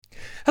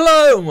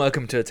Hello and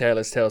welcome to a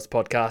Taylor's Tales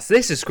podcast.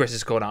 This is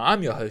Chris's Corner.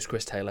 I'm your host,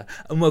 Chris Taylor,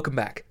 and welcome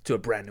back to a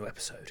brand new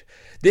episode.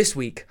 This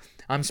week,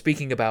 I'm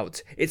speaking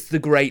about it's the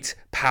great,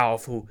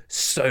 powerful,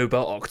 sober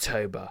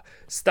October.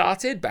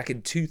 Started back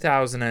in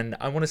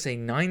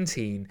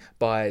 2019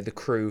 by the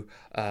crew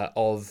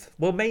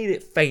made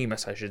it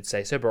famous, I should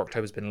say. Sober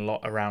October's been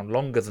around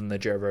longer than the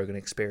Joe Rogan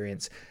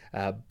Experience,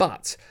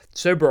 but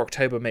Sober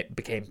October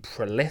became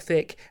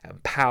prolific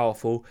and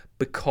powerful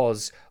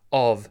because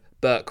of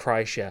Bert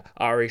Kreischer,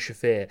 Ari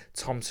Shaffir,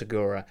 Tom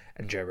Segura,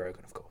 and Joe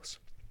Rogan, of course.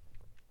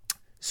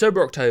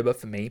 Sober October,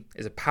 for me,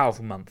 is a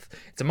powerful month.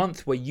 It's a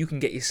month where you can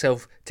get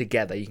yourself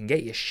together, you can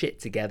get your shit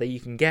together, you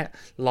can get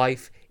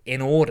life in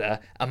order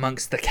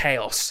amongst the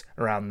chaos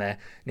around there,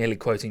 nearly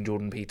quoting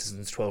Jordan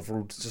Peterson's 12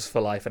 Rules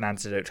for Life, an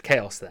antidote to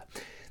chaos there.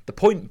 The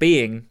point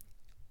being,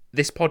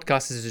 this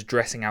podcast is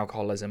addressing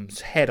alcoholism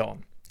head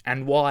on.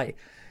 And why?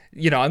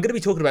 I'm going to be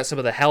talking about some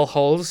of the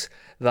hellholes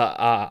that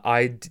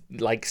I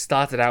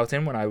started out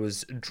in when I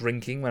was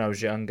drinking when I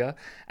was younger,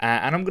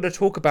 and I'm going to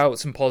talk about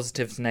some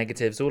positives,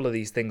 negatives, all of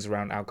these things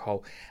around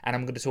alcohol, and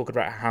I'm going to talk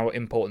about how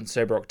important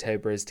Sober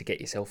October is to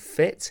get yourself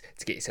fit,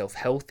 to get yourself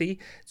healthy,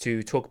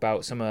 to talk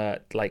about some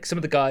of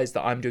the guys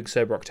that I'm doing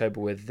Sober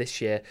October with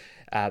this year.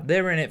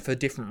 They're in it for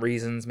different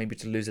reasons, maybe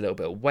to lose a little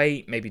bit of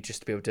weight, maybe just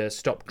to be able to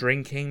stop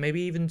drinking,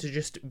 maybe even to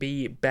just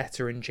be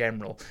better in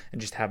general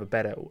and just have a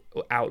better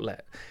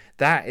outlet.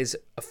 That is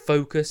a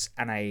focus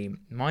and a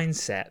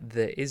mindset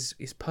that is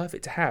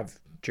perfect to have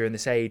during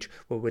this age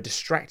where we're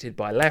distracted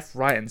by left,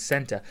 right, and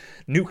centre.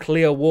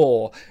 Nuclear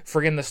war,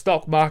 friggin' the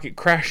stock market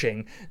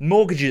crashing,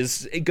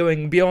 mortgages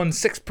going beyond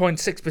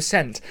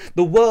 6.6%,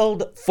 the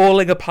world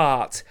falling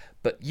apart.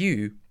 But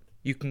you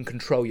can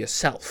control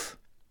yourself.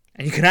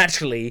 And you can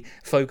actually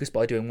focus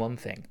by doing one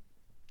thing.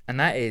 And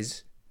that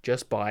is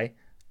just by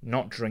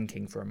not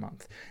drinking for a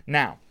month.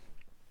 Now,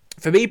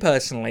 for me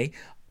personally,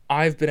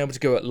 I've been able to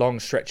go at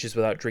long stretches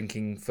without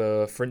drinking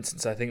for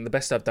instance, I think the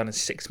best I've done is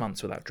 6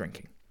 months without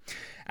drinking.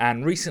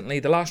 And recently,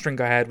 the last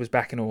drink I had was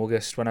back in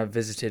August when I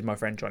visited my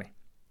friend Johnny.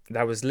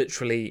 That was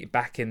literally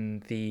back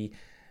in the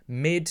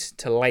mid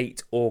to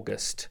late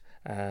August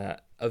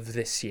of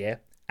this year.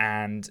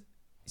 And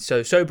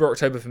so Sober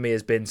October for me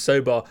has been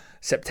sober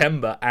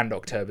September and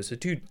October. So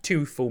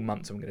two full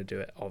months I'm going to do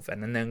it of.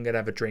 And then I'm going to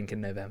have a drink in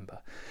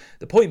November.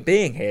 The point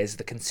being here is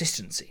the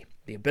consistency.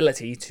 The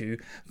ability to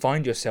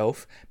find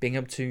yourself being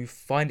able to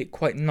find it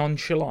quite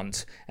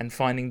nonchalant and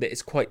finding that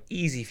it's quite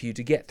easy for you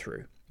to get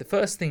through. The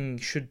first thing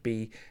should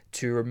be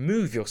to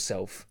remove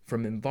yourself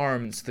from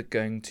environments that are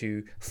going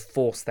to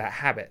force that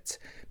habit,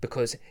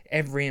 because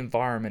every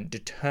environment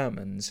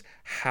determines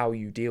how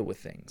you deal with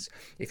things.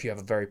 If you have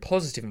a very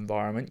positive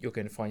environment, you're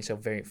going to find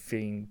yourself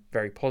feeling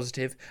very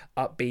positive,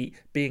 upbeat,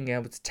 being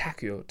able to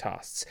tackle your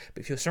tasks.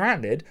 But if you're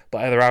surrounded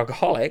by other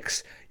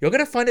alcoholics, you're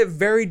going to find it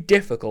very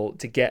difficult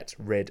to get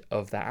rid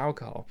of that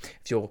alcohol.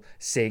 If you're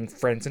seeing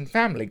friends and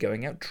family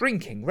going out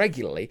drinking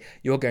regularly,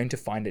 you're going to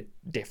find it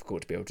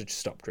difficult to be able to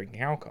stop drinking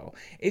alcohol.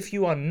 If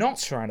you are not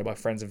surrounded by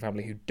friends and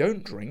family who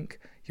don't drink,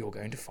 you're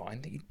going to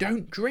find that you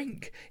don't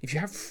drink. If you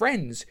have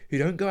friends who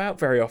don't go out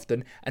very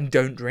often and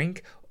don't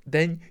drink,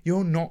 then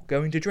you're not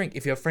going to drink.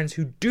 If you have friends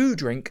who do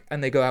drink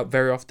and they go out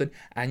very often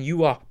and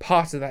you are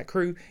part of that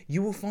crew,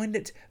 you will find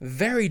it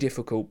very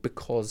difficult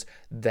because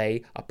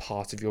they are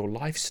part of your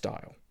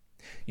lifestyle.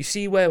 You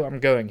see where I'm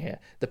going here?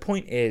 The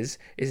point is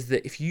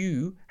that if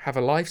you have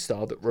a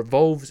lifestyle that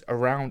revolves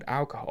around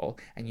alcohol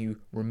and you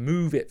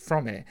remove it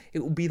from it, it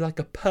will be like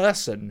a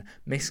person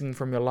missing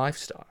from your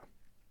lifestyle.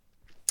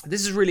 This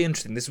is really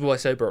interesting. This is why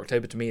Sober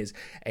October to me is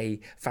a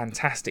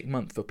fantastic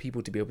month for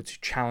people to be able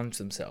to challenge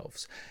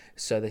themselves.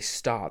 So they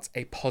start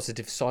a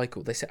positive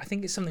cycle. I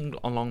think it's something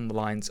along the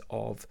lines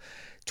of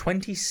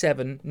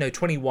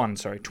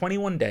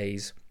 21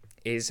 days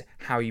is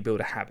how you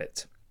build a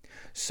habit.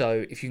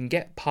 So if you can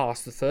get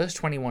past the first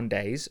 21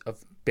 days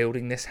of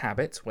building this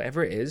habit,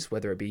 whatever it is,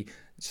 whether it be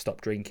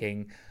stop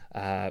drinking,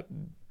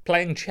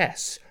 playing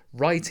chess,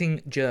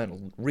 writing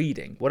journal,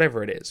 reading,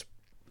 whatever it is,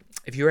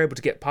 if you're able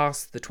to get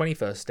past the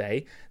 21st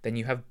day, then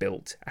you have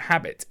built a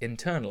habit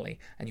internally,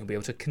 and you'll be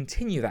able to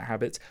continue that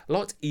habit a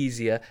lot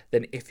easier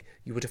than if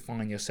you were to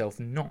find yourself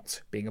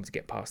not being able to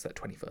get past that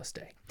 21st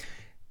day.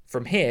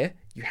 From here,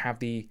 you have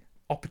the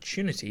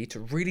opportunity to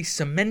really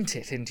cement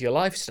it into your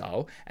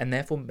lifestyle and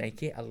therefore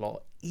make it a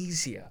lot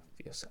easier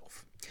for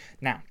yourself.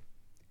 Now,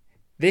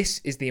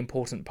 this is the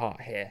important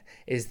part here,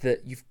 is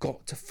that you've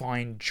got to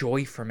find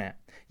joy from it.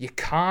 You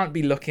can't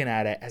be looking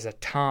at it as a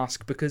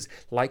task, because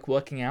like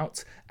working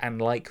out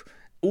and like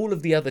all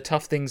of the other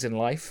tough things in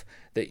life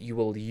that you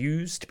will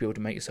use to be able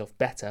to make yourself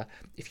better,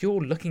 if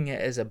you're looking at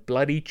it as a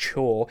bloody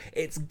chore,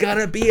 it's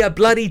gonna be a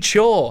bloody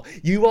chore.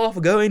 You are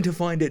going to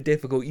find it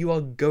difficult. You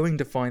are going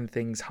to find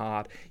things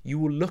hard. You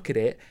will look at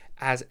it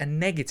as a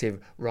negative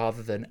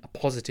rather than a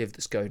positive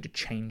that's going to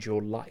change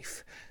your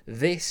life.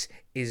 This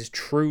is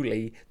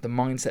truly the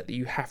mindset that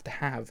you have to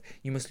have.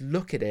 You must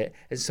look at it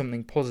as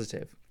something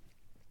positive.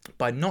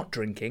 By not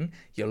drinking,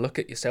 you'll look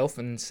at yourself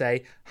and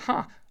say,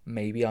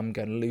 maybe I'm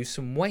going to lose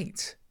some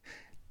weight.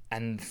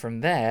 And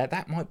from there,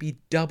 that might be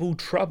double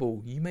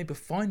trouble. You may be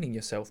finding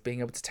yourself being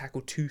able to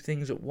tackle two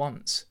things at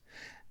once.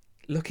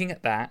 Looking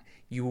at that,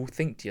 you will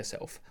think to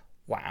yourself,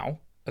 wow,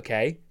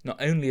 okay, not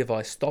only have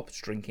I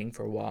stopped drinking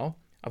for a while,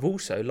 I've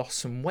also lost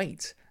some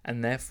weight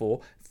and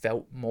therefore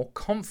felt more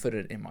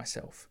confident in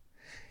myself.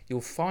 You'll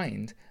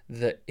find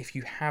that if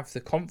you have the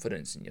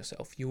confidence in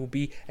yourself, you will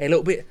be a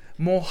little bit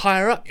more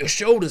higher up. Your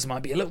shoulders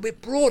might be a little bit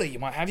broader. You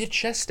might have your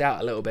chest out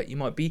a little bit. You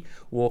might be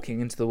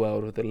walking into the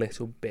world with a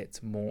little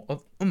bit more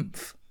of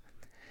oomph.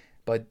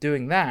 By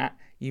doing that,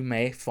 you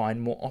may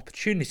find more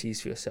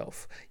opportunities for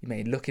yourself. You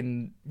may look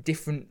in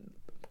different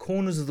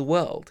corners of the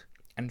world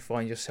and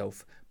find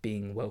yourself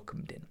being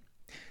welcomed in.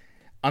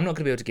 I'm not going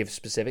to be able to give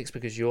specifics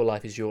because your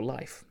life is your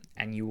life,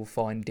 and you will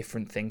find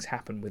different things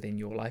happen within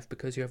your life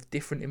because you have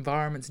different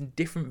environments and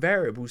different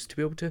variables to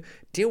be able to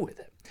deal with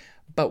it.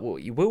 But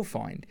what you will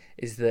find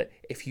is that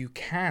if you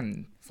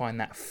can find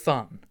that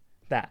fun,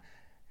 that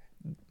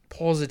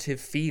positive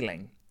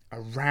feeling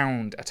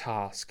around a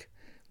task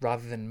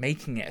rather than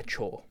making it a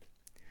chore,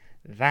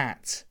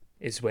 that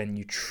is when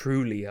you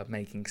truly are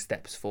making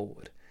steps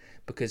forward.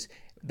 Because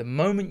the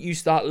moment you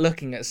start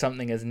looking at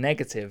something as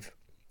negative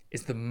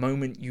is the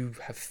moment you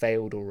have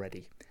failed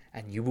already,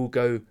 and you will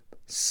go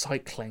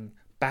cycling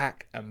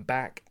back and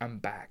back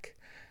and back,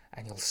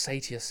 and you'll say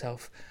to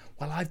yourself,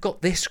 well, I've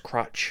got this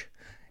crutch,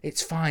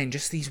 it's fine,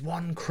 just these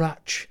one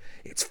crutch,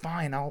 it's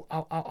fine,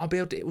 I'll be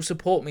able to, it will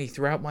support me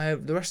throughout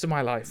the rest of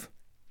my life.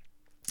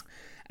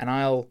 And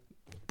I'll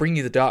bring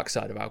you the dark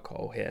side of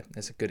alcohol here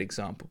as a good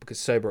example, because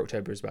Sober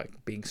October is about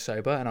being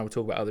sober, and I will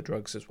talk about other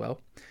drugs as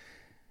well.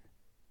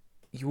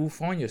 You will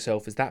find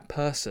yourself as that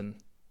person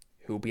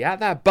who will be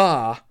at that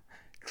bar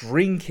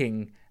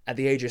drinking at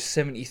the age of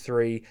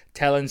 73,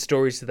 telling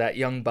stories to that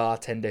young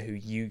bartender who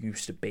you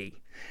used to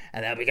be.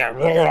 And they'll be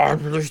going,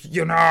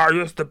 I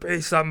used to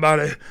be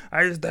somebody.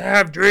 I used to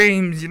have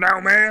dreams,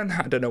 man.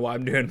 I don't know why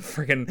I'm doing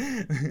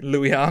friggin'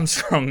 Louis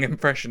Armstrong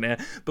impression here.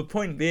 But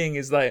point being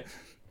is that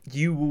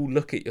you will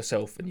look at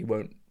yourself and you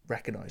won't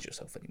recognize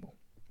yourself anymore.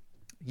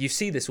 You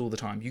see this all the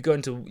time. You go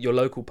into your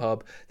local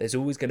pub, there's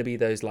always going to be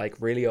those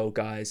really old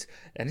guys,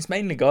 and it's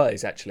mainly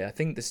guys actually. I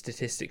think the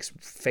statistics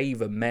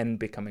favor men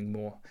becoming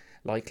more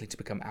likely to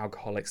become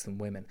alcoholics than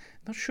women.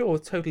 Not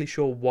totally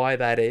sure why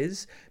that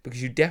is,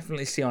 because you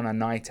definitely see on a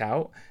night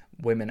out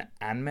women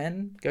and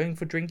men going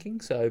for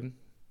drinking, so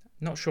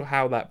not sure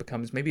how that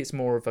becomes. Maybe it's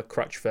more of a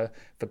crutch for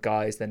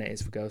guys than it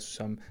is for girls for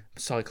some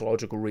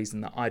psychological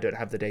reason that I don't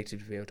have the data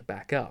to be able to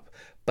back up.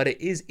 But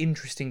it is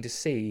interesting to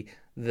see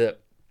that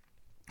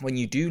when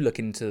you do look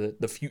into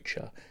the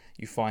future,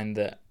 you find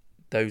that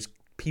those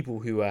people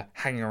who are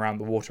hanging around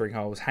the watering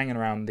holes, hanging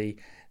around the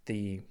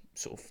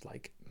sort of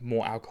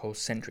more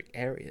alcohol-centric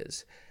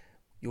areas,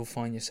 you'll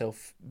find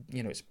yourself,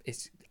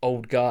 it's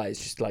old guys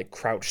just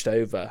crouched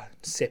over,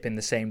 sipping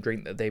the same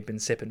drink that they've been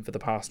sipping for the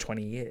past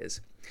 20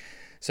 years.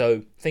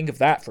 So think of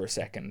that for a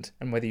second,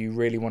 and whether you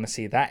really want to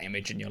see that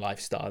image in your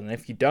lifestyle. And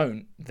if you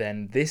don't,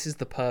 then this is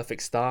the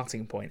perfect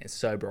starting point. It's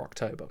Sober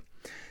October.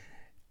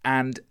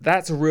 And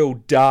that's a real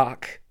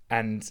dark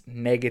and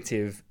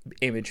negative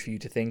image for you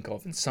to think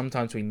of. And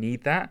sometimes we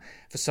need that.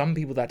 For some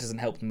people, that doesn't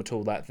help them at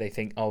all. That they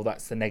think, oh,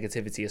 that's the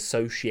negativity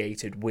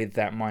associated with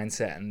that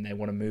mindset, and they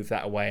want to move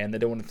that away, and they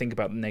don't want to think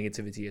about the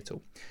negativity at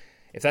all.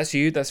 If that's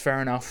you, that's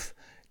fair enough.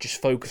 Just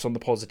focus on the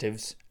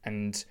positives.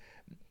 And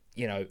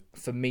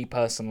for me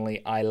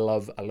personally, I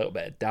love a little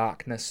bit of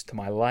darkness to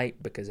my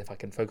light, because if I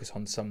can focus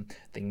on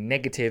something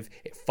negative,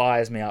 it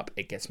fires me up,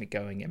 it gets me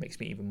going, it makes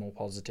me even more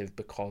positive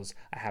because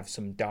I have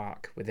some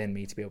dark within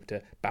me to be able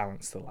to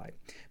balance the light.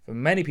 For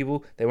many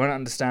people, they won't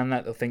understand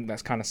that. They'll think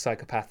that's kind of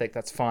psychopathic.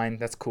 That's fine,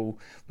 that's cool,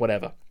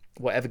 whatever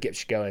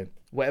gets you going.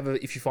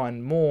 If you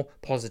find more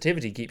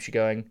positivity keeps you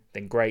going,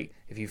 then great.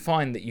 If you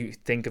find that you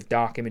think of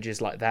dark images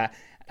like that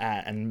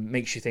and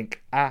makes you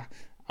think,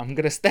 I'm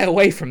going to stay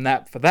away from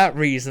that for that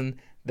reason,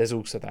 there's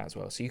also that as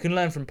well. So you can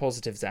learn from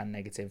positives and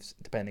negatives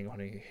depending on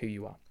who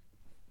you are.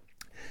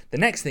 The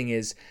next thing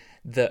is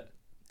that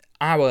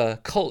our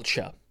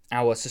culture,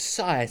 our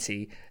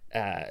society,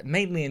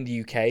 mainly in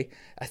the UK,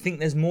 I think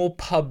there's more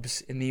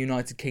pubs in the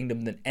United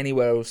Kingdom than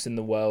anywhere else in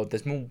the world.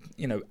 There's more,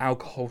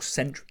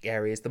 alcohol-centric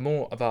areas. The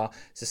more of our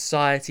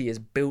society is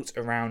built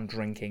around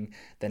drinking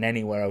than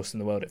anywhere else in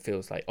the world, it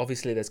feels like.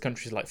 Obviously, there's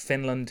countries like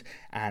Finland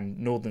and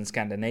northern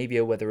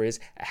Scandinavia where there is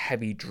a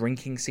heavy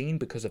drinking scene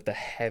because of the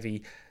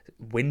heavy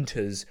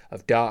winters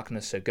of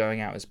darkness, so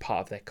going out as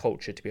part of their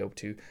culture to be able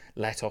to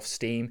let off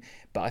steam.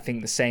 But I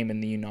think the same in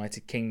the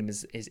United Kingdom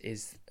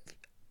is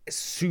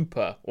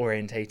super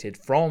orientated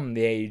from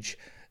the age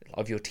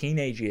of your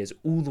teenage years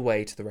all the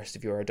way to the rest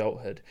of your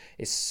adulthood.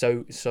 Is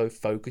so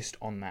focused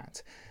on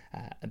that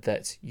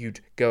that you'd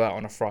go out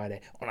on a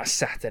Friday, on a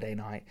Saturday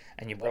night,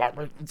 and you'd be like,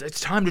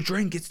 it's time to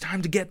drink, it's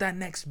time to get that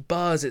next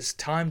buzz, it's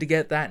time to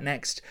get that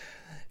next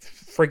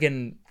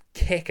friggin'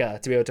 kicker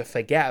to be able to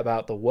forget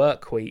about the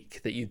work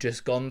week that you've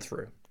just gone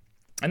through.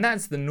 And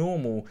that's the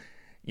normal,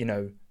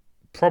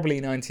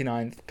 probably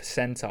 99th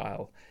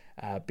percentile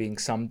being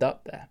summed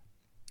up there.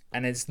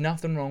 And there's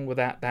nothing wrong with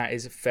that. That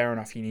is fair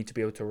enough. You need to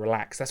be able to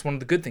relax. That's one of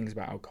the good things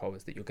about alcohol,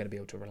 is that you're going to be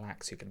able to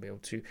relax. You're going to be able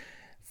to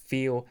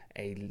feel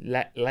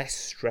less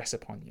stress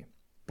upon you.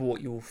 But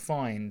what you'll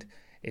find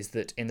is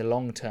that in the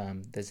long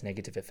term, there's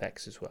negative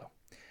effects as well.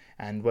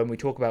 And when we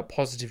talk about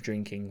positive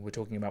drinking, we're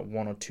talking about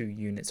 1 or 2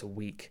 units a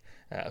week,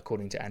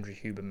 according to Andrew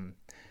Huberman.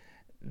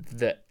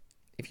 That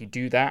if you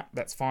do that,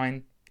 that's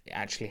fine. It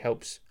actually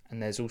helps.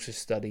 And there's also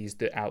studies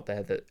that out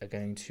there that are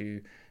going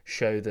to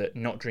show that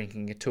not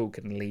drinking at all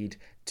can lead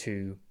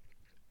to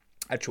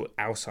actual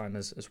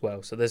Alzheimer's as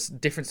well. So there's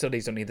different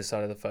studies on either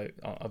side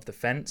of the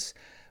fence.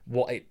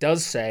 What it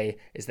does say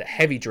is that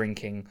heavy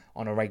drinking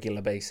on a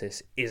regular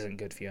basis isn't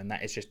good for you, and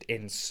that is just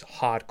in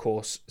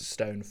hardcore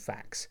stone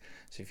facts.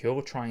 So if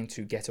you're trying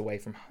to get away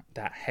from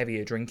that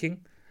heavier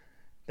drinking,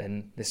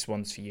 then this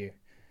one's for you.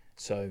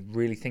 So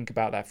really think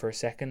about that for a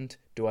second.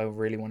 Do I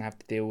really want to have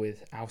to deal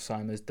with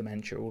Alzheimer's,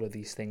 dementia, all of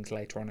these things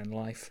later on in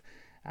life?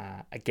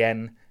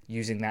 Again,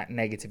 using that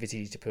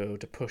negativity to be able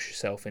to push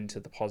yourself into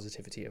the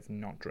positivity of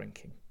not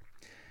drinking.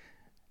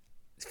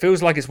 It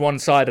feels like it's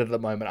one-sided at the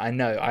moment. I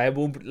know.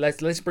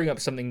 Let's bring up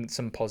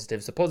some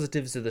positives. The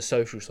positives are the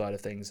social side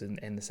of things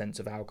in the sense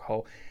of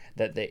alcohol,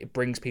 that it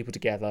brings people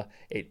together.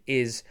 It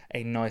is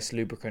a nice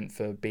lubricant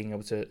for being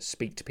able to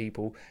speak to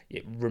people.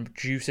 It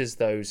reduces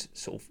those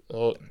sort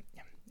of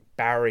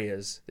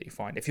barriers that you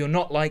find. If you're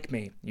not like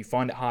me, you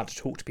find it hard to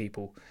talk to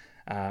people,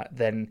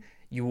 then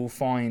you will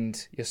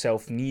find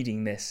yourself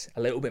needing this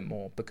a little bit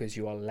more because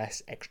you are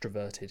less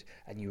extroverted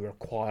and you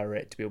require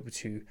it to be able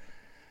to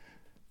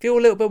feel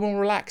a little bit more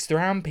relaxed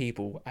around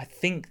people. I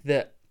think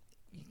that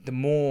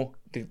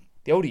the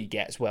older you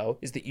get as well,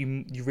 is that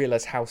you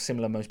realize how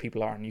similar most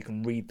people are and you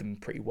can read them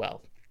pretty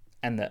well,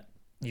 and that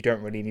you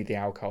don't really need the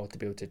alcohol to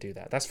be able to do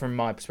that. That's from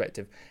my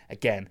perspective.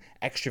 Again,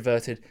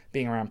 extroverted,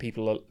 being around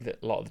people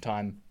a lot of the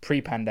time,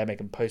 pre-pandemic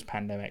and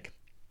post-pandemic.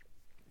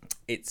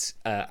 It's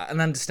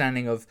an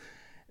understanding of,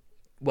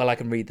 well, I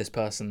can read this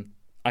person.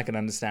 I can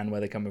understand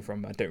where they're coming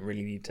from. I don't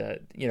really need to,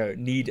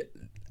 need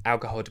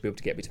alcohol to be able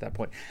to get me to that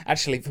point.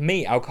 Actually, for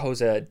me, alcohol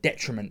is a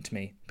detriment to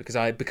me because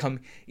I become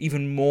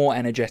even more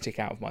energetic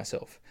out of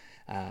myself.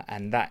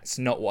 And that's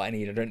not what I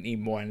need. I don't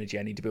need more energy.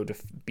 I need to be able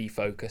to be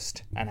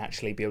focused and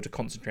actually be able to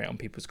concentrate on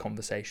people's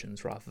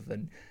conversations rather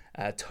than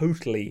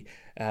totally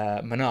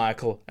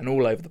maniacal and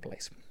all over the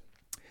place.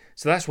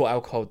 So that's what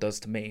alcohol does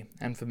to me.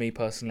 And for me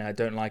personally, I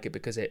don't like it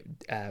because it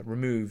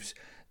removes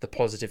the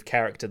positive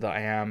character that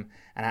I am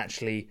and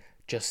actually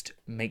just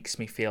makes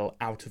me feel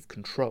out of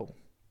control.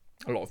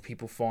 A lot of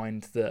people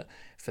find that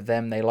for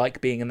them, they like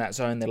being in that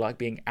zone. They like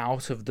being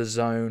out of the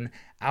zone,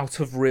 out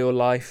of real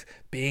life,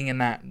 being in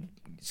that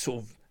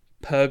sort of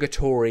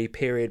purgatory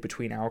period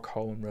between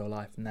alcohol and real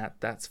life, and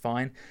that's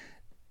fine.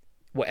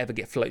 Whatever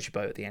floats your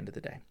boat at the end of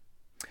the day.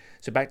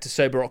 So back to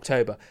Sober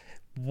October.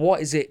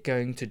 What is it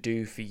going to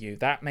do for you?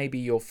 That may be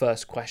your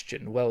first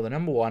question. Well, the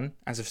number one,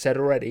 as I've said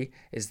already,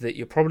 is that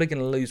you're probably going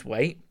to lose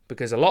weight,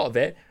 because a lot of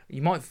it,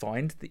 you might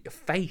find that your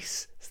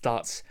face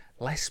starts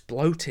less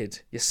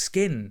bloated. Your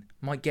skin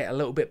might get a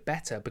little bit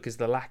better because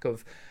the lack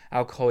of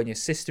alcohol in your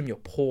system. Your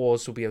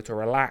pores will be able to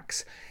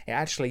relax. It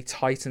actually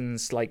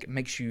tightens,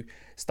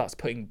 starts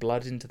putting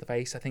blood into the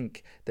face. I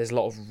think there's a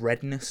lot of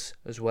redness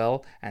as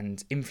well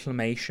and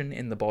inflammation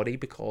in the body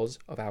because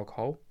of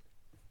alcohol.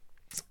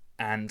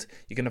 And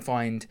you're going to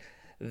find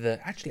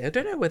that, actually, I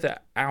don't know whether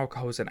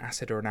alcohol is an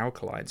acid or an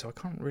alkaline, so I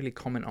can't really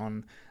comment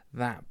on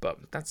that,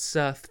 but that's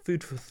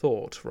food for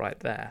thought right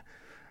there.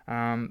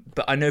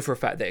 But I know for a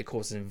fact that it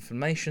causes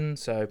inflammation,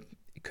 so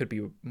it could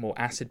be more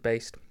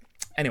acid-based.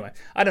 Anyway,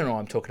 I don't know what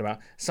I'm talking about.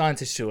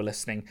 Scientists who are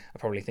listening are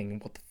probably thinking,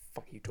 what the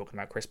fuck are you talking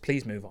about, Chris?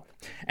 Please move on.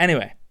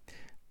 Anyway,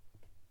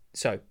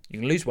 so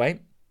you can lose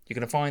weight. You're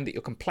going to find that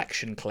your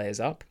complexion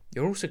clears up.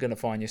 You're also going to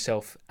find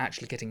yourself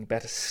actually getting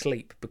better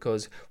sleep,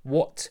 because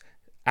what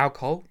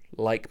alcohol,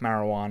 like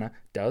marijuana,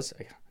 does,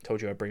 I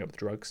told you I'd bring up the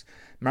drugs,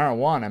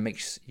 marijuana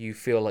makes you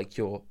feel like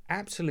you're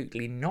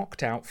absolutely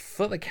knocked out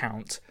for the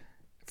count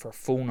for a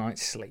full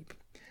night's sleep.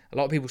 A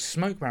lot of people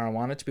smoke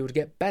marijuana to be able to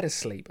get better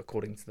sleep,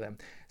 according to them.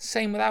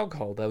 Same with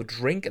alcohol. They'll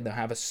drink and they'll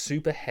have a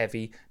super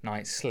heavy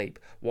night's sleep.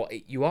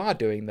 What you are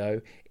doing,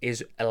 though,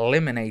 is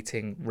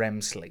eliminating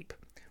REM sleep.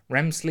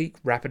 REM sleep,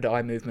 rapid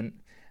eye movement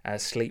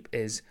sleep,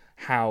 is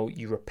how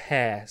you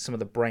repair some of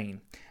the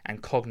brain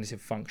and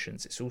cognitive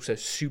functions. It's also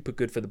super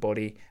good for the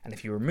body, and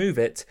if you remove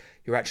it,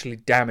 you're actually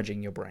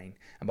damaging your brain.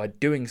 And by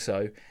doing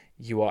so,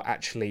 you are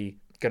actually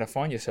going to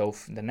find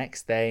yourself the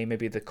next day,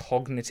 maybe the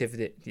cognitive,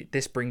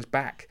 this brings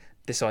back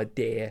this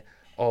idea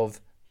of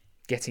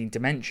getting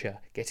dementia,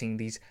 getting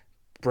these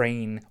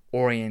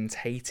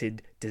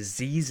brain-orientated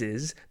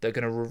diseases that are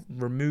going to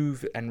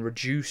remove and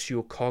reduce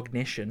your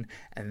cognition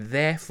and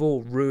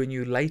therefore ruin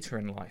you later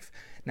in life.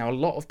 Now, a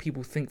lot of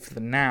people think for the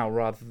now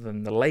rather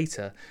than the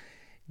later.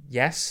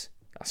 Yes,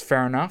 that's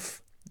fair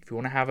enough. If you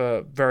want to have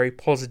a very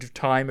positive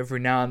time every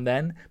now and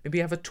then, maybe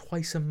have a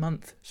twice a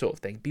month sort of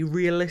thing. Be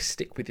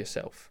realistic with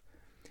yourself.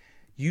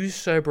 Use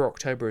Sober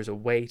October as a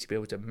way to be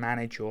able to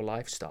manage your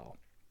lifestyle.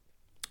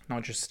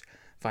 Not just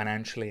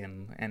financially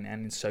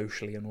and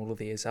socially and all of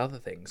these other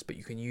things. But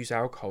you can use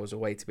alcohol as a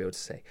way to be able to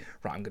say,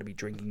 right, I'm going to be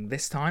drinking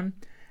this time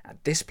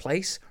at this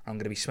place, or I'm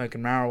going to be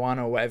smoking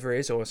marijuana or whatever it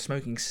is, or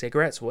smoking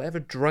cigarettes, or whatever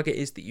drug it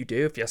is that you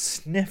do. If you're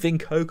sniffing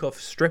coke off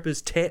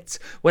strippers' tits,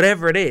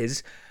 whatever it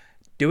is,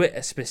 do it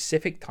at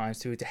specific times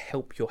to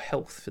help your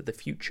health for the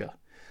future.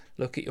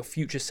 Look at your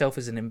future self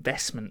as an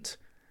investment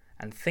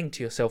and think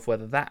to yourself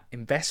whether that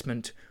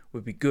investment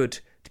would be good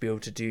to be able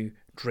to do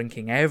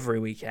drinking every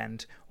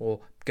weekend, or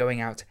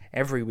going out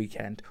every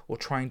weekend, or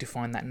trying to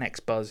find that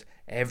next buzz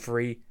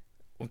every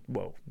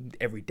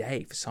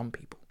day for some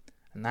people.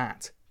 And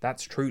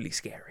that's truly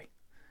scary,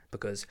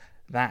 because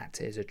that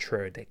is a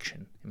true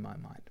addiction in my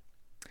mind.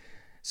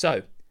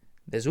 So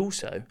there's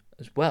also,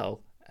 as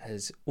well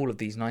as all of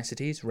these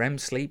niceties, REM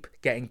sleep,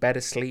 getting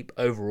better sleep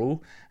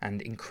overall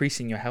and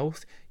increasing your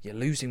health, you're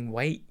losing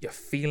weight, you're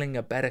feeling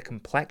a better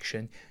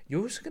complexion,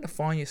 you're also going to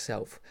find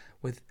yourself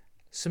with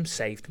some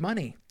saved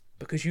money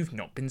because you've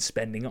not been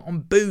spending it on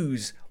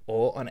booze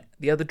or on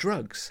the other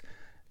drugs.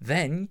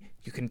 Then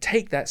you can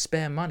take that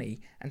spare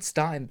money and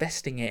start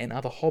investing it in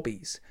other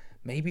hobbies.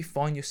 Maybe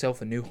find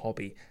yourself a new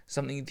hobby,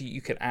 something that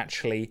you can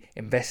actually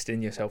invest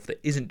in yourself that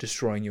isn't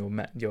destroying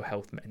your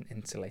health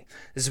mentally.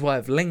 This is why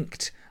I've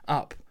linked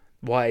up,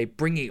 why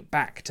bringing it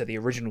back to the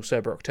original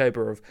Sober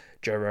October of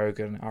Joe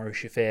Rogan, Ari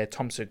Shaffir,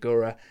 Tom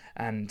Segura,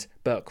 and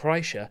Bert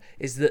Kreischer,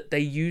 is that they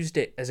used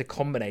it as a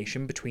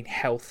combination between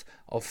health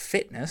of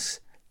fitness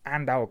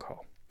and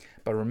alcohol.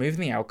 By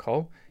removing the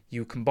alcohol,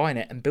 you combine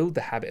it and build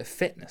the habit of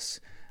fitness.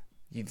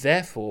 You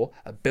therefore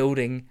are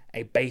building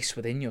a base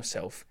within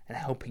yourself and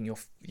helping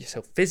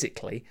yourself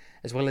physically,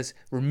 as well as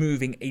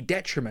removing a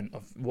detriment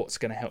of what's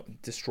going to help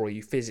destroy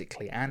you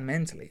physically and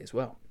mentally as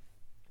well.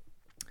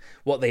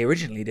 What they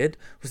originally did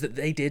was that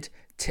they did,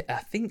 I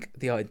think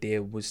the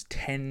idea was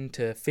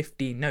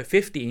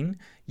 15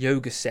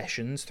 yoga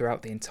sessions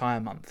throughout the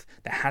entire month.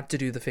 They had to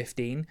do the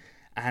 15.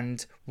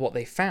 And what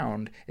they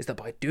found is that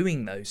by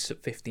doing those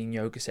 15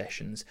 yoga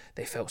sessions,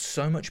 they felt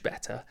so much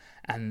better,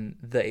 and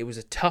that it was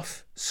a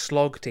tough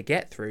slog to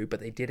get through, but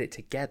they did it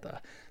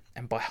together.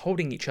 And by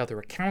holding each other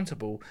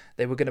accountable,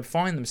 they were going to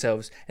find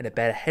themselves in a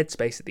better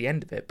headspace at the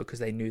end of it because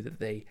they knew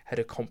that they had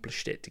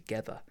accomplished it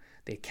together.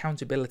 The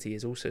accountability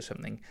is also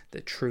something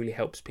that truly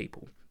helps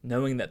people,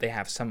 knowing that they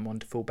have someone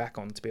to fall back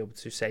on to be able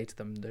to say to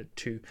them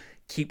to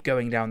keep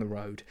going down the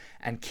road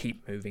and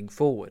keep moving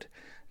forward.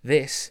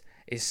 This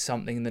is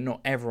something that not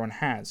everyone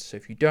has. So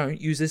if you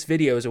don't, use this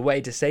video as a way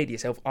to say to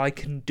yourself, I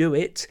can do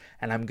it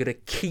and I'm going to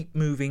keep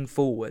moving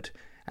forward.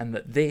 And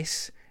that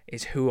this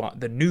is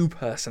the new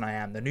person I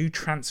am, the new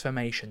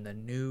transformation, the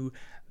new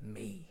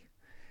me.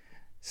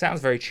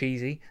 Sounds very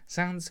cheesy,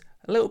 sounds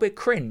a little bit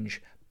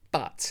cringe,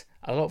 but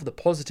a lot of the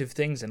positive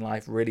things in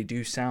life really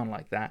do sound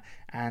like that.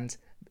 And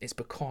it's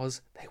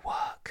because they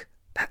work.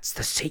 That's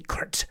the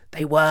secret.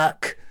 They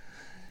work.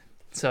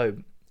 So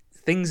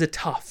things are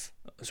tough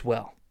as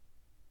well.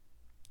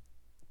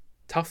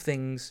 Tough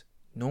things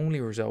normally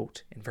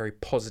result in very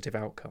positive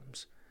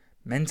outcomes.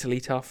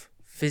 Mentally tough,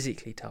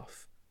 physically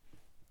tough,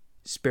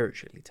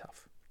 spiritually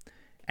tough.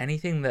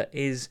 Anything that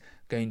is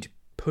going to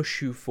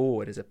push you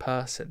forward as a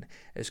person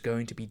is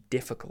going to be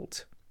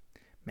difficult,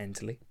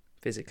 mentally,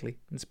 physically,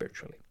 and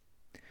spiritually.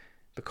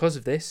 Because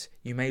of this,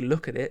 you may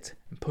look at it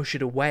and push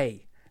it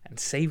away and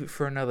save it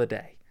for another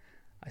day.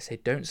 I say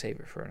don't save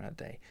it for another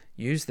day.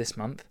 Use this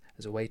month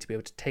as a way to be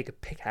able to take a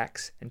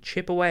pickaxe and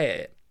chip away at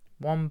it,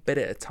 one bit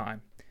at a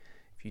time.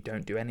 If you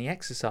don't do any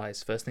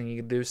exercise, first thing you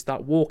can do is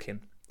start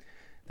walking.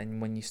 Then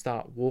when you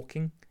start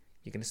walking,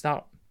 you're going to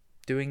start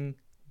doing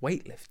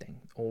weightlifting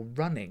or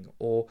running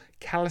or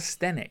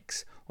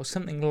calisthenics or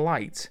something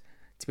light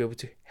to be able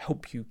to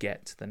help you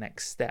get to the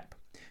next step.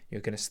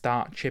 You're going to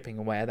start chipping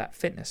away at that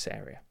fitness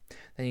area.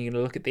 Then you're going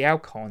to look at the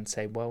alcohol and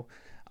say, well,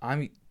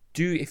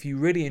 if you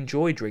really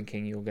enjoy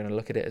drinking, you're going to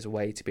look at it as a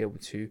way to be able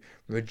to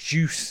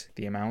reduce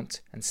the amount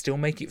and still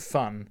make it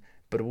fun,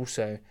 but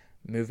also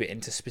move it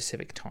into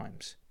specific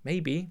times.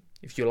 Maybe,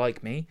 if you're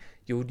like me,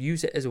 you'll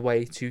use it as a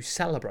way to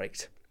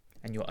celebrate,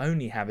 and you'll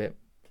only have it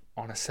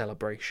on a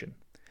celebration.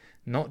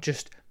 Not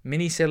just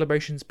mini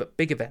celebrations, but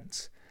big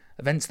events.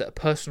 Events that are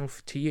personal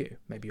to you.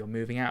 Maybe you're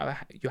moving out of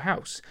your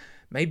house.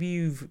 Maybe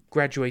you've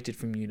graduated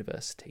from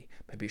university.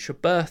 Maybe it's your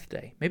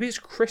birthday. Maybe it's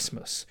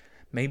Christmas.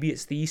 Maybe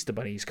it's the Easter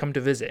Bunny. He's come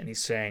to visit and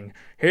he's saying,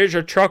 here's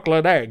your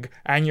chocolate egg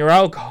and your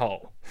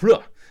alcohol.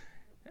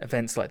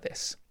 Events like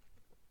this.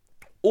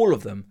 All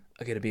of them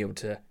are going to be able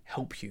to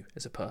help you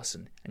as a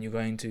person. And you're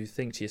going to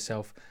think to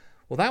yourself,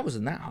 well, that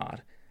wasn't that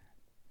hard.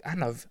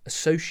 And I've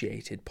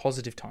associated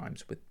positive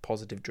times with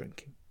positive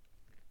drinking.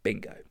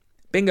 Bingo.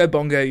 Bingo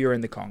bongo, you're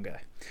in the Congo.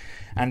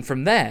 And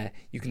from there,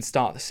 you can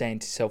start saying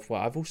to yourself,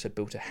 well, I've also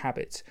built a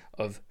habit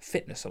of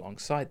fitness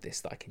alongside this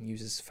that I can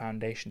use as a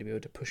foundation to be able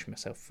to push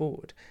myself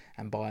forward.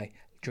 And by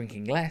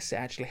drinking less, it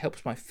actually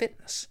helps my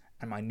fitness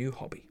and my new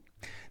hobby.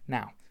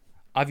 Now,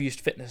 I've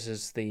used fitness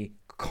as the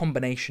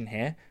combination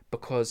here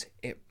because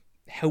it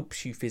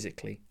helps you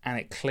physically and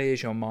it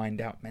clears your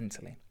mind out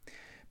mentally.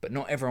 but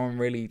not everyone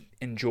really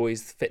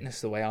enjoys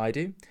fitness the way I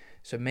do.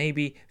 So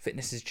maybe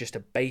fitness is just a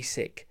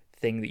basic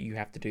thing that you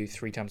have to do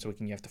 3 times a week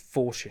and you have to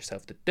force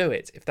yourself to do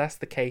it. If that's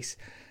the case,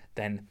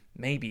 then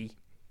maybe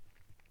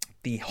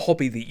the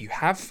hobby that you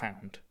have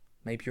found,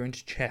 maybe you're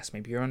into chess,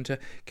 maybe you're into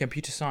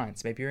computer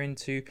science, maybe you're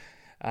into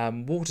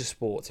water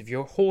sports, if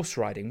you're horse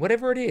riding,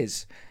 whatever it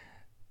is,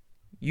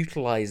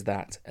 utilize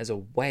that as a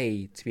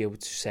way to be able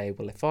to say,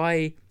 well, if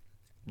I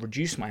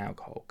reduce my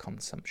alcohol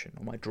consumption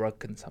or my drug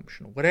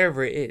consumption or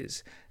whatever it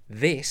is,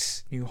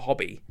 this new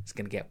hobby is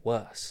going to get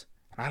worse.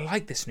 And I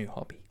like this new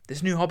hobby.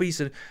 This new hobby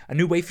is a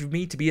new way for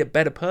me to be a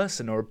better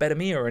person or a better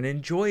me, or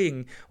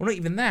enjoying, or not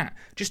even that,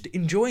 just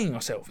enjoying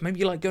yourself. Maybe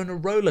you like going to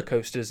roller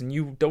coasters and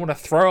you don't want to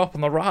throw up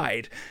on the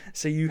ride,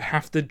 so you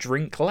have to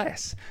drink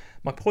less.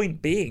 My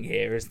point being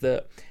here is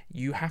that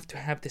you have to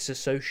have this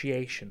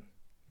association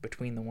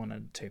between the one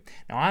and the two.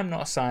 Now, I'm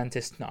not a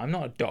scientist, no, I'm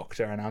not a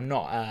doctor, and I'm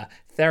not a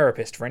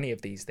therapist for any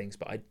of these things,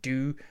 but I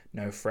do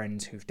know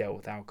friends who've dealt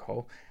with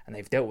alcohol, and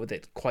they've dealt with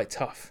it quite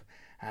tough.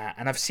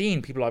 And I've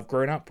seen people I've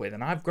grown up with,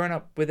 and I've grown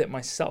up with it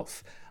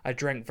myself. I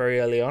drank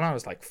very early on. I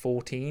was like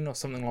 14 or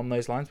something along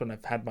those lines when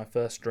I've had my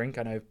first drink.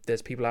 I know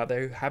there's people out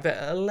there who have it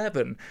at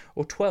 11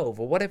 or 12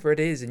 or whatever it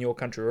is in your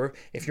country. Or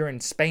if you're in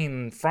Spain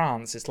and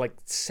France, it's like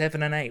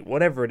 7 and 8,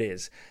 whatever it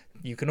is.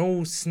 You can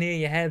all sneer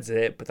your heads at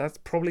it, but that's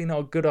probably not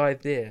a good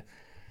idea.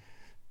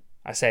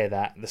 I say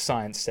that. The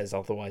science says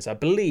otherwise. I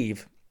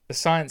believe the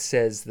science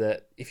says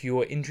that if you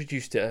are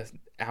introduced to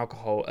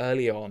alcohol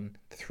early on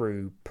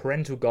through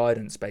parental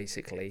guidance,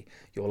 basically,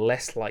 you're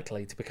less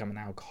likely to become an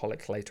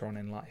alcoholic later on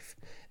in life.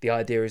 The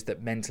idea is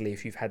that mentally,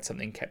 if you've had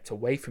something kept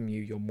away from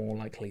you, you're more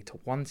likely to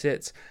want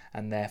it,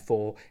 and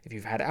therefore, if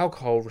you've had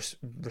alcohol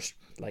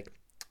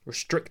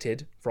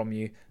restricted from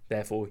you,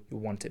 therefore you'll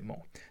want it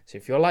more. So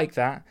if you're like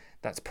that,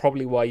 that's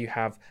probably why you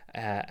have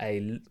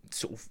a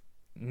sort of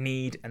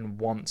need and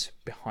want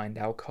behind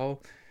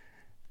alcohol.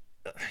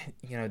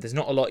 You know, there's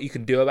not a lot you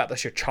can do about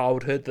this. Your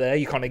childhood there,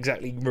 you can't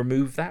exactly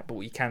remove that, but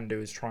what you can do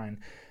is try and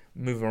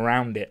move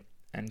around it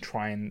and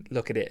try and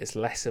look at it as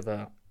less of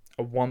a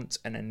want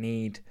and a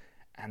need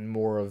and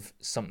more of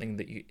something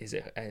that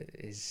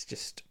is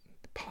just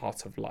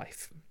part of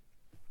life.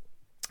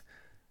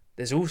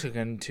 There's also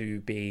going to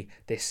be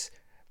this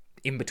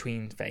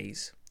in-between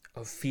phase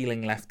of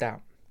feeling left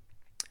out.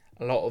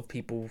 A lot of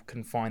people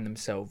can find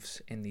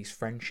themselves in these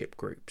friendship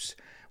groups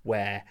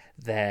where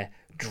they're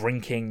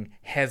drinking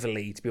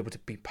heavily to be able to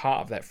be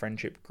part of that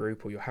friendship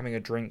group, or you're having a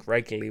drink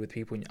regularly with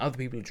people and other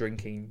people are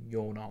drinking,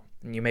 you're not.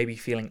 And you may be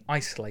feeling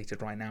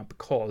isolated right now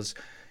because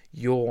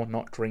you're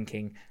not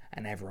drinking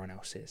and everyone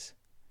else is.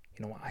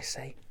 You know what I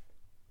say?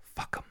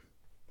 Fuck them.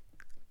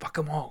 Fuck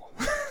them all.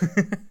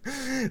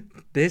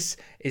 This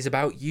is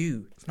about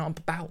you. It's not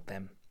about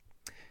them.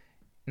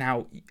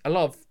 Now, a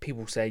lot of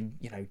people say,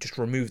 just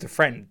remove the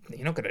friend.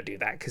 You're not going to do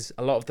that because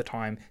a lot of the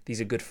time, these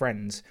are good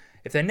friends.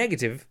 If they're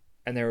negative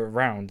and they're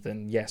around,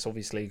 then yes,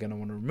 obviously you're going to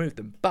want to remove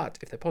them. But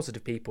if they're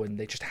positive people and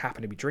they just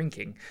happen to be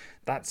drinking,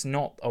 that's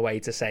not a way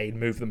to say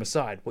move them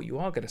aside. What you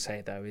are going to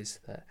say, though, is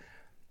that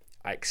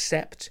I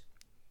accept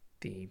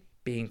the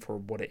being for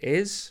what it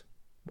is,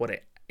 what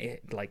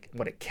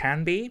it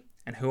can be,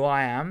 and who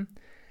I am.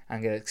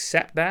 I'm going to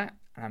accept that,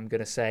 and I'm going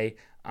to say,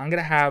 I'm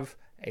going to have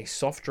a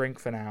soft drink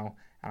for now,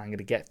 and I'm going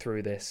to get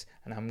through this,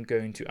 and I'm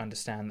going to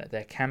understand that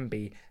there can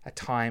be a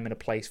time and a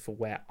place for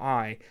where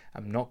I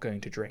am not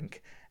going to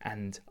drink,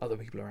 and other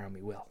people around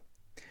me will.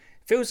 It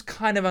feels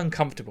kind of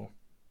uncomfortable.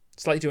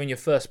 It's like doing your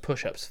first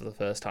push-ups for the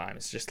first time.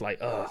 It's just like,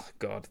 oh,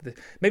 God.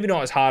 Maybe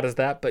not as hard as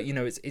that, but,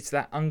 it's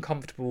that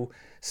uncomfortable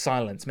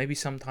silence. Maybe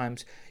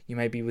sometimes you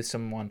may be with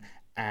someone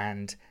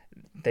and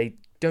they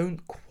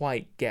don't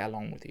quite get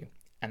along with you,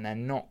 and they're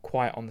not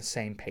quite on the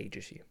same page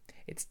as you.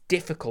 It's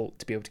difficult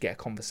to be able to get a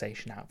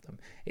conversation out of them.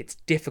 It's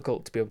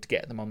difficult to be able to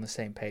get them on the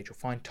same page or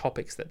find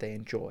topics that they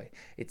enjoy.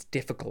 It's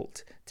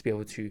difficult to be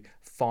able to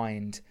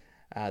find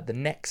the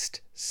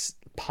next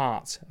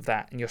part of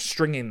that, and you're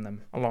stringing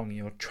them along.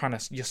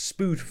 You're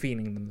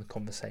spoon-feeding them the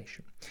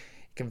conversation.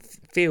 It can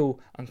feel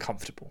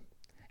uncomfortable.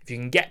 If you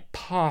can get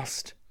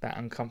past that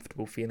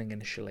uncomfortable feeling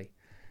initially,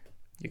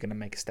 you're going to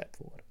make a step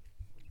forward.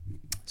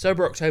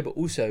 Sober October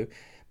also,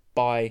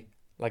 by,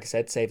 like I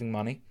said, saving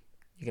money,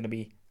 you're going to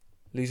be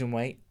losing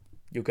weight.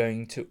 You're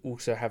going to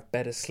also have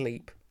better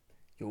sleep.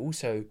 You're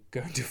also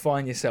going to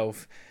find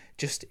yourself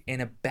just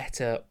in a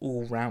better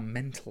all-round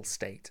mental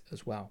state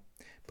as well,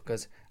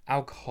 because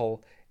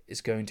alcohol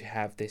is going to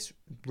have this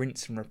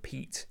rinse and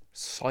repeat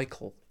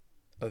cycle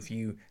of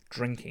you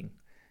drinking,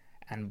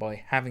 and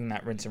by having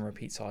that rinse and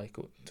repeat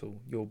cycle,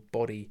 your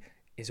body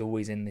is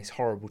always in this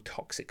horrible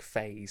toxic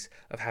phase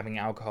of having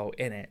alcohol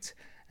in it,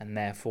 and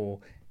therefore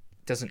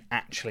doesn't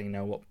actually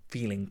know what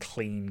feeling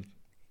clean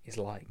is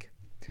like.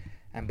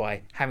 And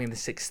by having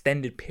this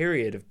extended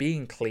period of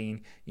being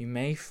clean, you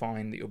may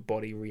find that your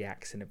body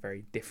reacts in a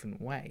very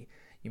different way.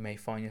 You may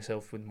find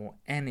yourself with more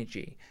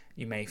energy.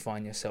 You may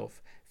find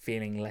yourself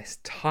feeling less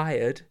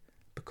tired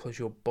because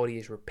your body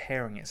is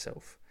repairing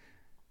itself.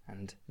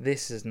 And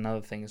this is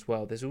another thing as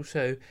well. There's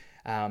also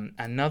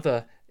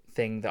another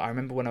thing that I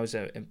remember when I was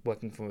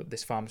working for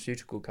this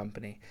pharmaceutical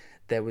company.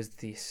 There was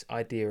this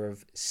idea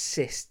of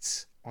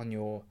cysts on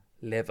your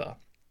liver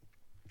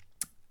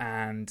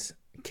and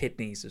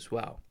kidneys as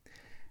well,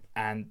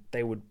 and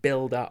they would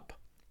build up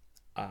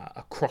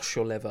across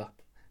your liver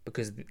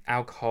because of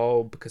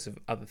alcohol, because of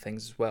other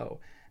things as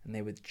well, and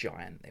they were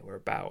giant. They were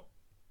about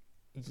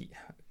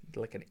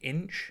like an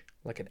inch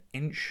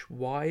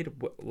wide,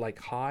 like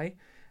high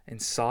in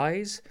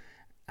size,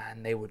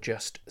 and they were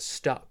just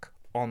stuck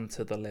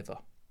onto the liver.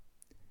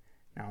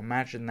 Now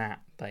imagine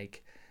that.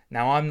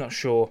 Now I'm not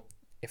sure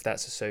if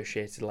that's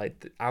associated.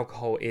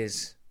 Alcohol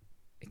it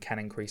can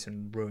increase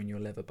and ruin your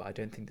liver, but I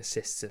don't think the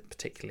cysts are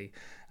particularly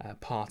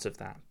part of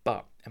that.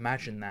 But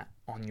imagine that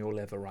on your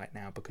liver right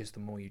now, because the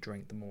more you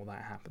drink, the more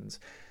that happens.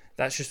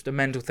 That's just a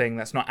mental thing.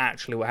 That's not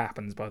actually what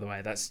happens, by the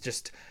way. That's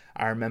just,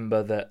 I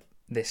remember that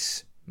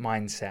this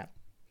mindset,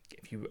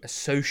 if you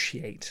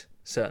associate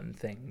certain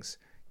things,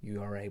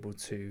 you are able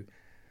to,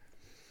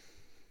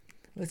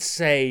 let's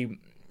say,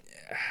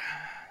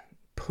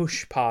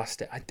 push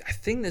past it. I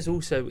think there's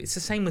also, it's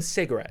the same with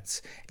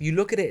cigarettes. If you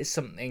look at it as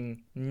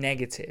something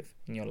negative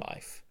in your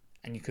life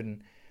and you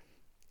can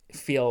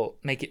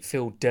make it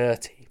feel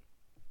dirty.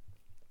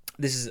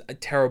 This is a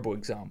terrible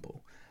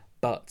example,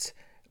 but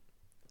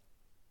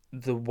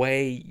the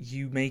way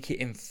you make it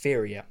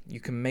inferior, you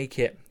can make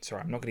it,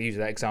 sorry, I'm not going to use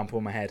that example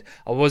in my head.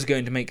 I was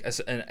going to make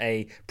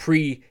a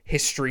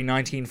pre-history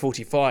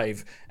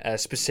 1945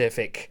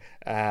 specific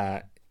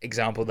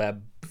example there,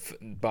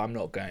 but I'm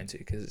not going to,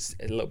 because it's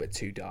a little bit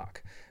too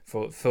dark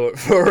for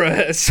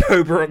a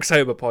Sober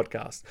October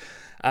podcast.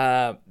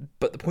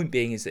 But the point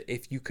being is that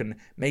if you can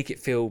make it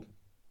feel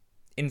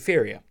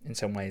inferior in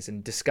some ways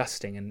and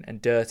disgusting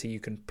and dirty, you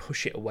can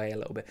push it away a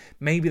little bit.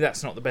 Maybe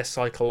that's not the best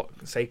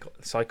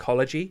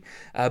psychology,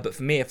 but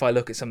for me, if I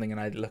look at something and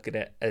I look at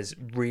it as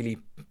really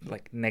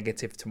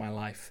negative to my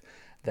life,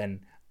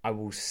 then I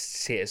will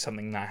see it as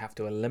something that I have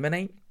to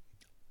eliminate.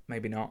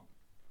 Maybe not.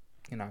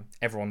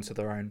 Everyone to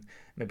their own.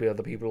 Maybe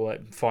other people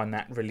find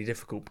that really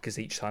difficult, because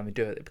each time they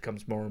do it, it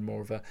becomes more and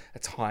more of a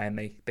tie, and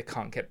they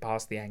can't get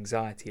past the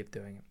anxiety of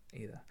doing it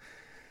either.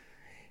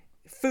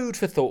 Food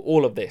for thought,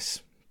 all of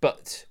this.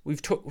 But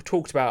we've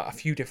talked about a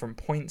few different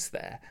points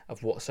there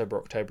of what Sober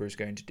October is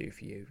going to do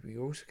for you.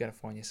 You're also going to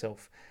find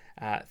yourself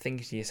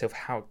thinking to yourself,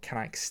 how can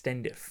I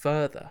extend it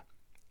further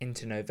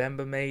into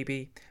November?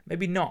 Maybe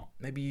not.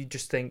 Maybe you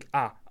just think,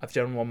 I've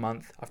done 1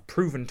 month. I've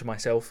proven to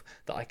myself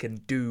that I can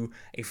do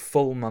a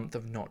full month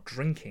of not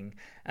drinking.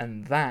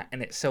 And that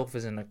in itself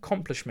is an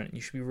accomplishment.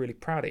 You should be really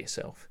proud of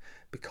yourself,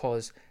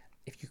 because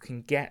if you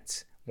can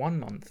get 1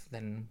 month,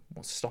 then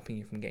what's stopping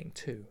you from getting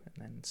 2, and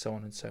then so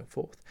on and so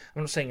forth.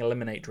 I'm not saying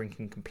eliminate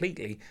drinking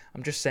completely.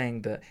 I'm just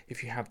saying that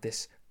if you have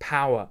this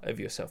power of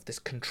yourself, this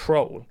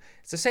control,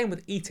 it's the same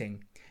with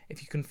eating.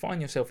 If you can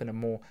find yourself in a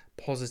more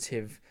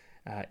positive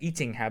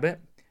eating habit,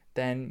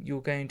 then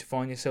you're going to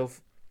find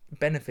yourself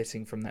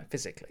benefiting from that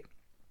physically.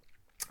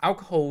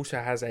 Alcohol also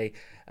has a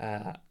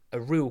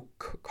real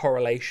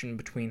correlation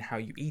between how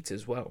you eat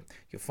as well.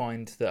 You'll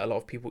find that a lot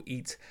of people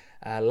eat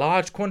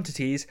large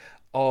quantities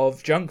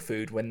of junk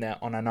food when they're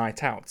on a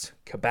night out.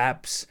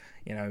 Kebabs,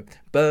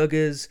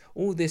 burgers,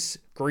 all this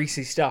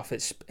greasy stuff.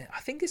 I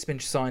think it's been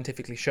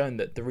scientifically shown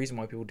that the reason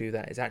why people do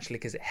that is actually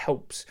because it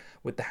helps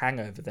with the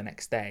hangover the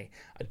next day.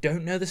 I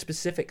don't know the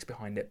specifics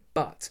behind it,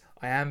 but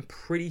I am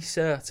pretty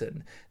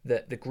certain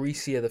that the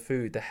greasier the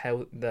food,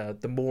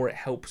 the more it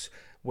helps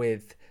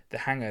with the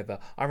hangover.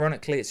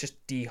 Ironically, it's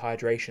just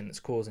dehydration that's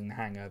causing the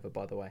hangover,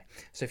 by the way.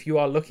 So if you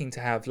are looking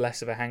to have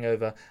less of a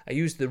hangover, I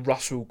use the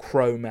Russell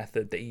Crowe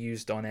method that he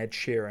used on Ed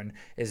Sheeran,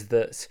 is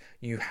that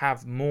you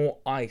have more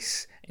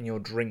ice in your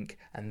drink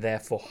and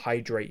therefore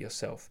hydrate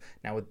yourself.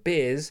 Now with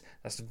beers,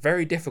 that's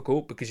very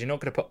difficult because you're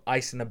not going to put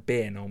ice in a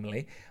beer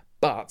normally.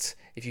 But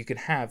if you can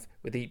have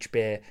with each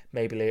beer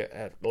maybe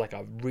like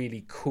a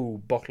really cool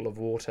bottle of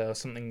water or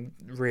something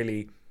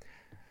really,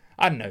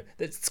 I don't know,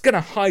 that's going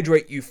to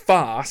hydrate you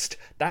fast,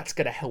 that's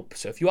going to help.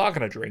 So if you are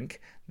going to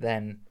drink,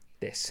 then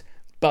this.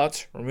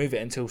 But remove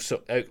it until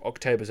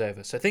October's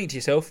over. So think to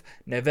yourself,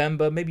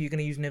 November, maybe you're going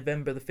to use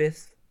November the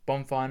 5th,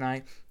 bonfire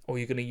night, or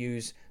you're going to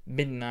use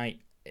midnight.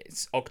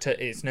 It's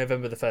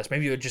November the 1st.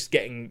 Maybe you're just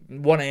getting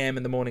 1 a.m.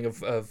 in the morning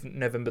of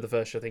November the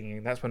 1st. You're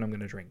thinking, that's when I'm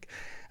going to drink.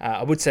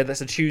 I would say that's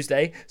a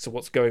Tuesday. So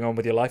what's going on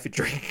with your life? You're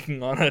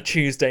drinking on a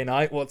Tuesday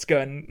night. What's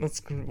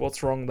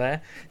wrong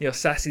there? You're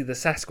Sassy the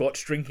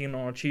Sasquatch drinking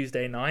on a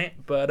Tuesday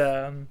night. But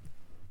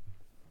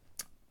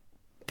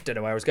don't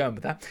know where I was going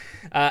with that.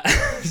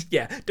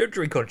 Yeah, don't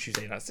drink on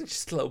Tuesday nights. It's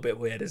just a little bit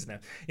weird, isn't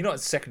it? You're not at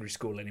secondary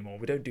school anymore.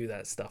 We don't do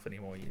that stuff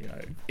anymore,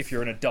 if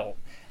you're an adult.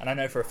 And I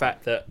know for a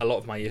fact that a lot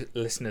of my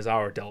listeners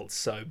are adults,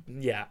 so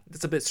yeah,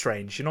 it's a bit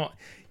strange.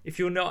 If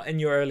you're not in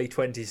your early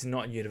 20s and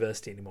not in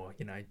university anymore,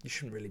 you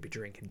shouldn't really be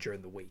drinking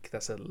during the week.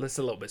 That's a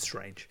little bit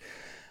strange.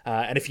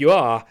 And if you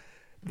are,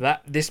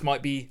 this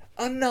might be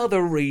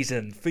another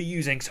reason for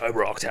using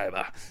Sober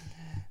October.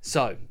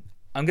 So,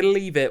 I'm going to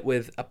leave it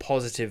with a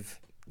positive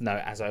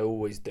note, as I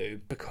always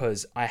do,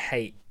 because I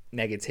hate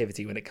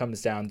negativity, when it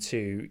comes down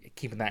to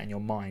keeping that in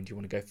your mind, you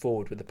want to go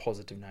forward with a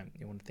positive note.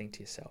 You want to think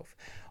to yourself,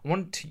 I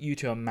want you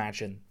to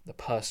imagine the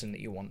person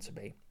that you want to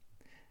be.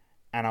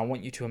 And I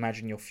want you to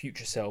imagine your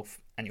future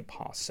self and your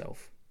past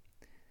self.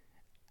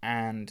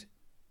 And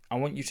I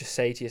want you to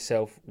say to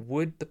yourself,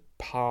 would the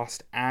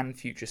past and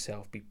future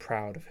self be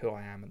proud of who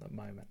I am at the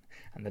moment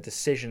and the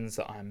decisions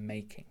that I'm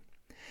making?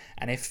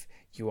 And if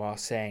you are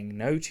saying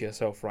no to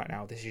yourself right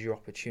now, this is your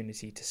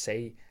opportunity to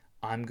say,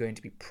 I'm going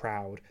to be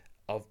proud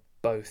of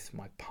both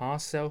my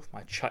past self,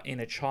 my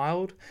inner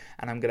child,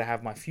 and I'm going to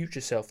have my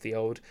future self, the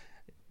old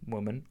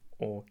woman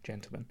or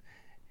gentleman,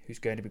 who's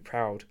going to be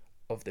proud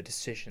of the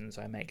decisions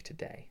I make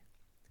today.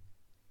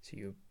 So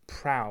you're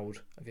proud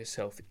of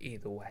yourself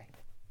either way.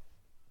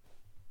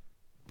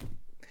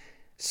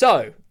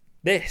 So,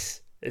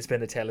 this has been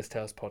the Taylor's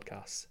Tales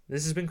podcast.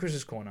 This has been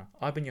Chris's Corner.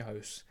 I've been your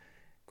host,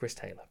 Chris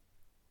Taylor.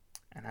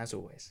 And as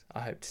always,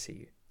 I hope to see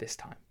you this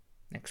time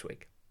next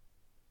week.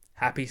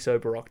 Happy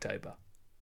Sober October.